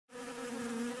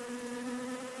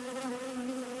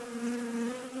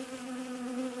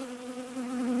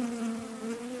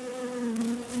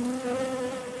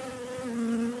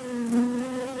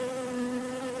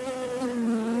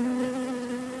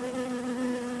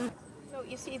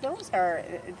you see, those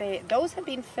have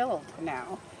been filled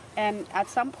now, and at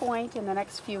some point in the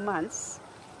next few months,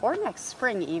 or next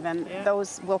spring even,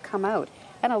 those will come out.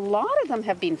 And a lot of them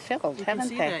have been filled, haven't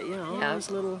they? That, those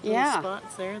little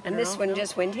spots there. And this one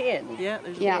just went in. Yeah,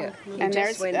 there's and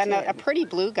there's a pretty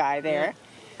blue guy there.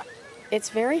 Yeah. It's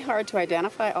very hard to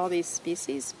identify all these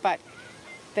species, but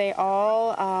they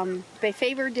all, they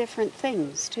favor different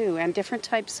things too, and different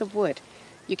types of wood.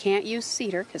 You can't use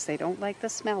cedar because they don't like the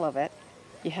smell of it.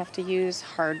 You have to use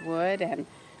hardwood, and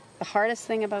the hardest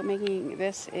thing about making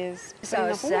this is putting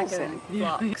the holes in.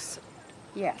 Blocks.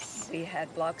 Yes. We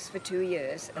had blocks for 2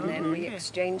 years, and then we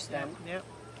exchanged them,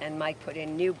 and Mike put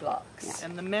in new blocks. Yeah.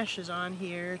 And the mesh is on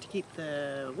here to keep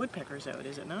the woodpeckers out,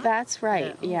 is it not? That's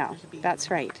right,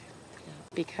 that's right. Yeah.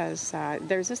 Because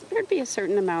there'd be a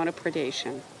certain amount of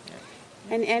predation.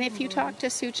 Yeah. And if you talk to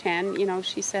Sue Chen,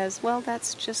 she says, well,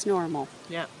 that's just normal.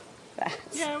 Yeah.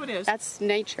 It is. That's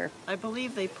nature. I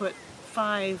believe they put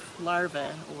 5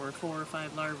 larvae, or 4 or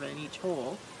 5 larvae in each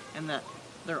hole, and that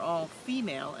they're all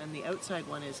female, and the outside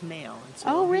one is male. And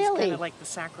so really? He's kind of like the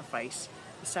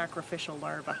sacrificial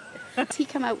larva. Does he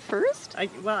come out first? I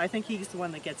think he's the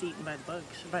one that gets eaten by the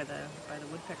bugs, by the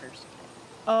woodpeckers.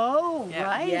 Oh,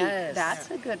 right. Yes.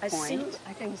 That's a good point.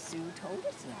 I think Sue told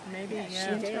us that. Maybe,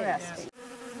 Interesting.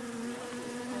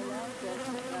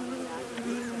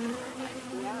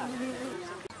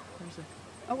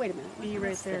 Oh, wait a minute. Bee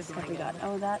right there. What we got?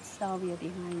 Oh, that's salvia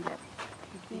behind it.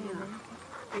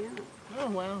 Yeah. Oh,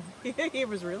 wow. He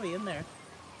was really in there.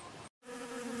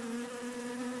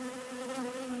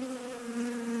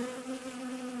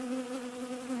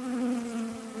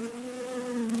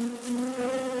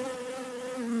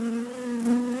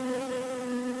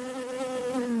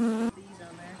 These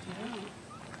on there too.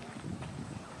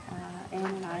 Anne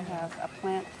and I have a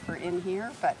plant for in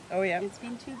here, but it's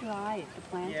been too dry to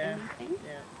plant anything.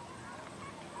 Yeah.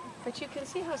 But you can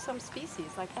see how some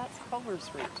species, like that's Culver's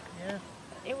root. Yeah.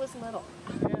 It was little,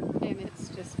 and it's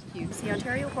just huge. The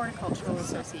Ontario Horticultural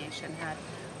Association had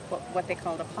what they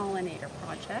called a pollinator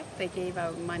project. They gave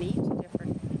out money to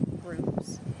different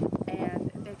groups, and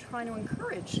they're trying to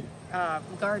encourage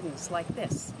gardens like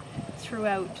this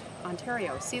throughout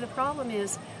Ontario. See, the problem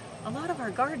is a lot of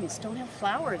our gardens don't have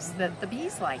flowers that the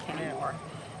bees like anymore.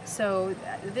 So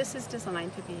this is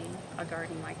designed to be a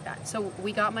garden like that. So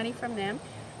we got money from them.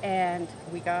 And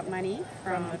we got money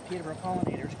from the Peterborough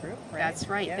Pollinators group, right? That's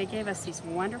right. Yeah. They gave us these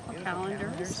wonderful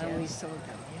calendars. And we sold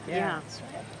them. Yeah.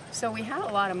 So we had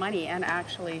a lot of money, and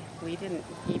actually we didn't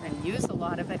even use a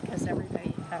lot of it because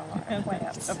everybody had a lot of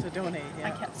plants. Stuff to donate,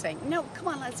 I kept saying, no, come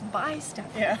on, let's buy stuff.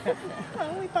 Yeah.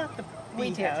 Well, we bought the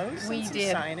bee house we and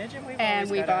did. Signage,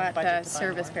 and we bought the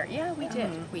service bear. Yeah, we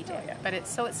did. We did. But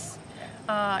it's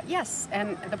yes,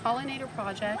 and the pollinator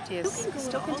project is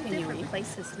still continuing. Different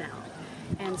places now.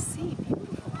 And see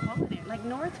beautiful pollinators, like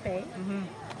North Bay.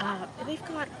 They've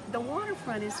got, the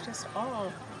waterfront is just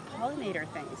all pollinator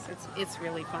things. It's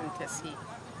really fun to see.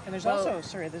 And there's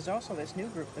also this new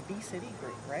group, the Bee City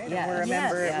group, right? Yeah. And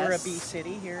we're a Bee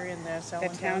City here in the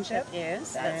Selwyn Township.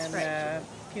 Is. That's right.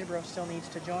 Peterborough still needs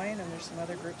to join, and there's some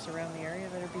other groups around the area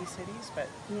that are Bee Cities, but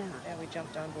we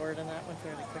jumped on board on that one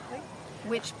fairly quickly.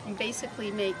 Which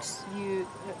basically makes you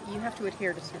have to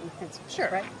adhere to certain principles,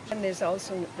 right? And there's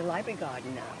also the library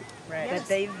garden now. Right. That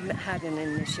they've had an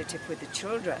initiative with the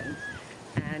children,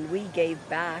 and we gave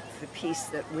back the piece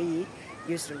that we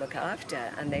used to look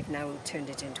after, and they've now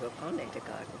turned it into a pollinator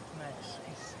garden. Nice.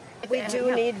 We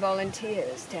do need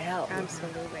volunteers to help.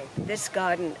 Absolutely. This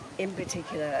garden in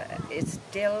particular is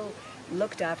still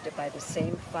looked after by the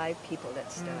same 5 people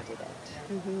that started it.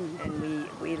 And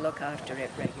we look after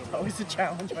it regularly. It's always a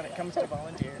challenge when it comes to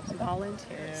volunteers.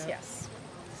 Volunteers, yes.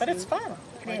 But it's fun.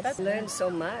 You learn so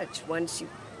much once you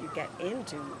get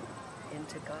into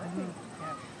gardening.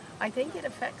 I think it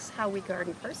affects how we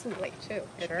garden personally, too.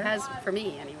 It has, for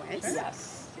me anyways.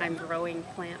 Yes. I'm growing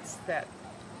plants that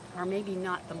are maybe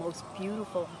not the most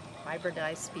beautiful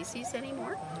hybridized species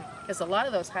anymore, because a lot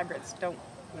of those hybrids don't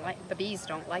like, the bees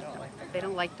don't like them. They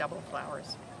don't like double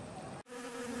flowers.